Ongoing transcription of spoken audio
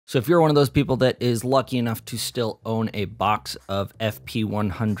So if you're one of those people that is lucky enough to still own a box of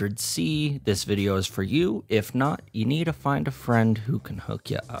FP-100c, this video is for you. If not, you need to find a friend who can hook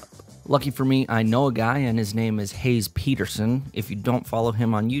you up. Lucky for me, I know a guy and his name is Hayes Peterson. If you don't follow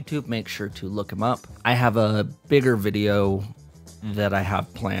him on YouTube, make sure to look him up. I have a bigger video that I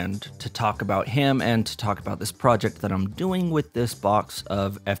have planned to talk about him and to talk about this project that I'm doing with this box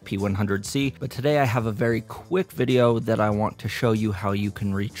of FP-100c. But today I have a very quick video that I want to show you how you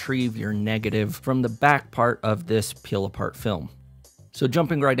can retrieve your negative from the back part of this peel apart film. So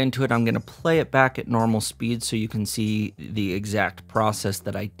jumping right into it, I'm going to play it back at normal speed so you can see the exact process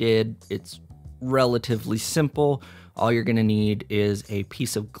that I did. It's relatively simple. All you're going to need is a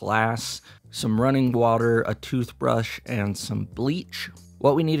piece of glass, some running water, a toothbrush, and some bleach.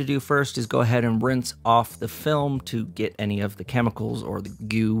 What we need to do first is go ahead and rinse off the film to get any of the chemicals or the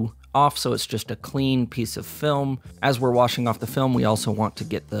goo off, so it's just a clean piece of film. As we're washing off the film, we also want to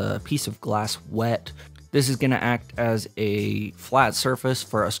get the piece of glass wet. This is going to act as a flat surface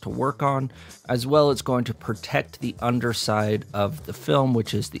for us to work on. As well, it's going to protect the underside of the film,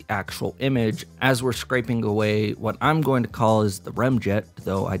 which is the actual image, as we're scraping away what I'm going to call is the remjet,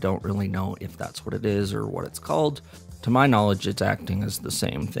 though I don't really know if that's what it is or what it's called. To my knowledge, it's acting as the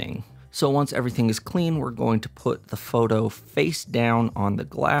same thing. So once everything is clean, we're going to put the photo face down on the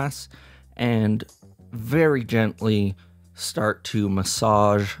glass and very gently start to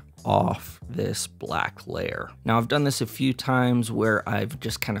massage off this black layer. Now I've done this a few times where I've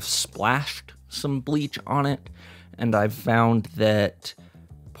just kind of splashed some bleach on it, and I've found that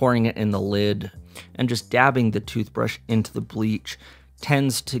pouring it in the lid and just dabbing the toothbrush into the bleach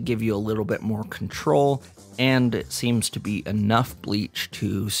tends to give you a little bit more control, and it seems to be enough bleach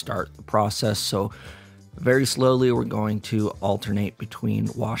to start the process. So very slowly, we're going to alternate between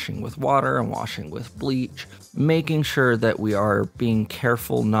washing with water and washing with bleach, making sure that we are being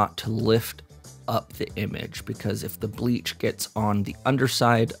careful not to lift up the image, because if the bleach gets on the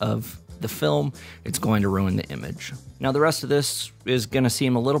underside of the film, it's going to ruin the image. Now, the rest of this is going to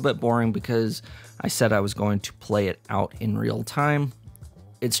seem a little bit boring because I said I was going to play it out in real time.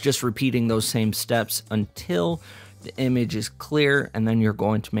 It's just repeating those same steps until the image is clear, and then you're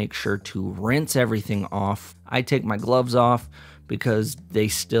going to make sure to rinse everything off. I take my gloves off because they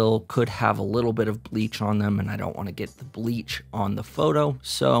still could have a little bit of bleach on them, and I don't want to get the bleach on the photo.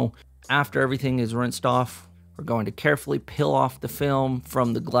 So after everything is rinsed off, we're going to carefully peel off the film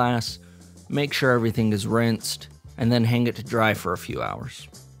from the glass, make sure everything is rinsed, and then hang it to dry for a few hours.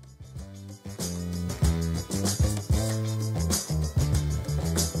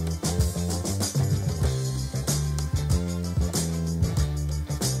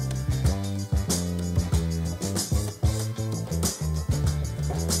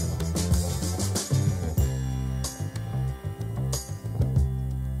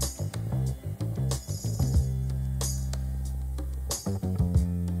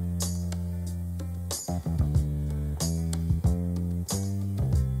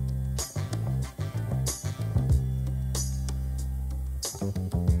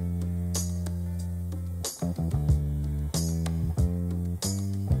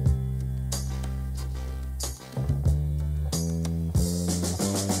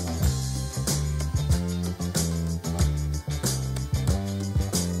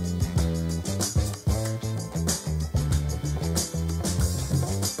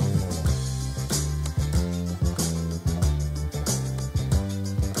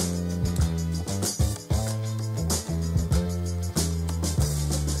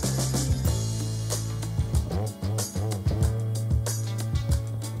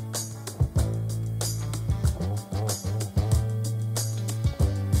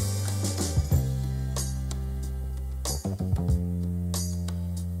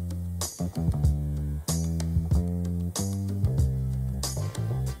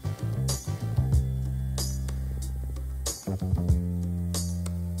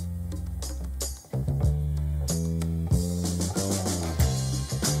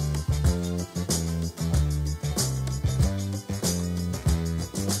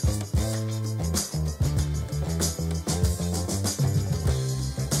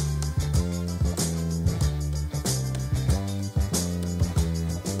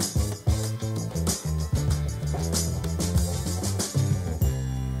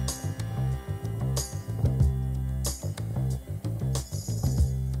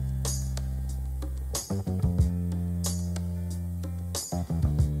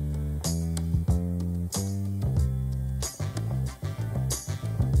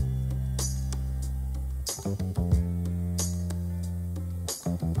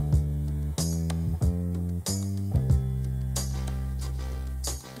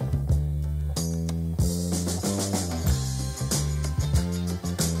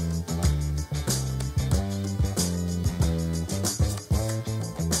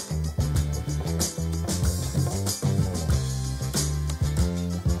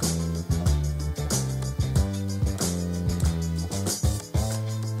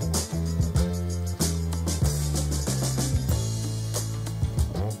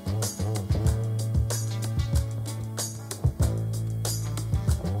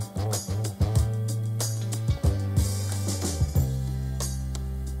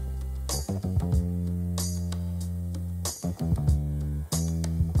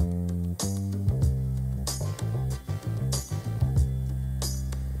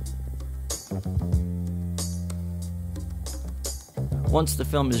 Once the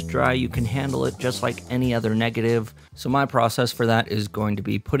film is dry, you can handle it just like any other negative. So my process for that is going to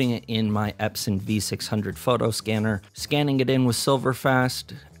be putting it in my Epson V600 photo scanner, scanning it in with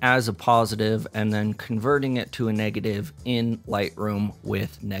Silverfast as a positive, and then converting it to a negative in Lightroom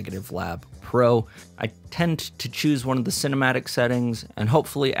with Negative Lab Pro. I tend to choose one of the cinematic settings, and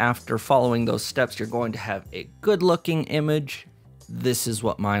hopefully after following those steps, you're going to have a good looking image. This is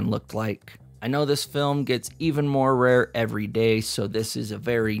what mine looked like. I know this film gets even more rare every day, so this is a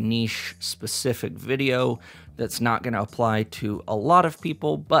very niche specific video that's not going to apply to a lot of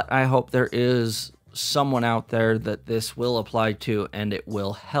people, but I hope there is someone out there that this will apply to and it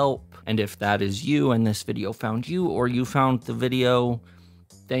will help. And if that is you and this video found you, or you found the video,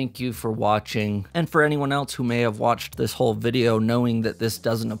 thank you for watching. And for anyone else who may have watched this whole video knowing that this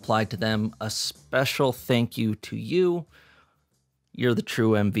doesn't apply to them, a special thank you to you. You're the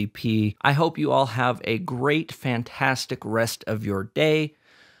true MVP. I hope you all have a great, fantastic rest of your day.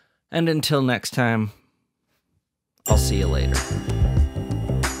 And until next time, I'll see you later.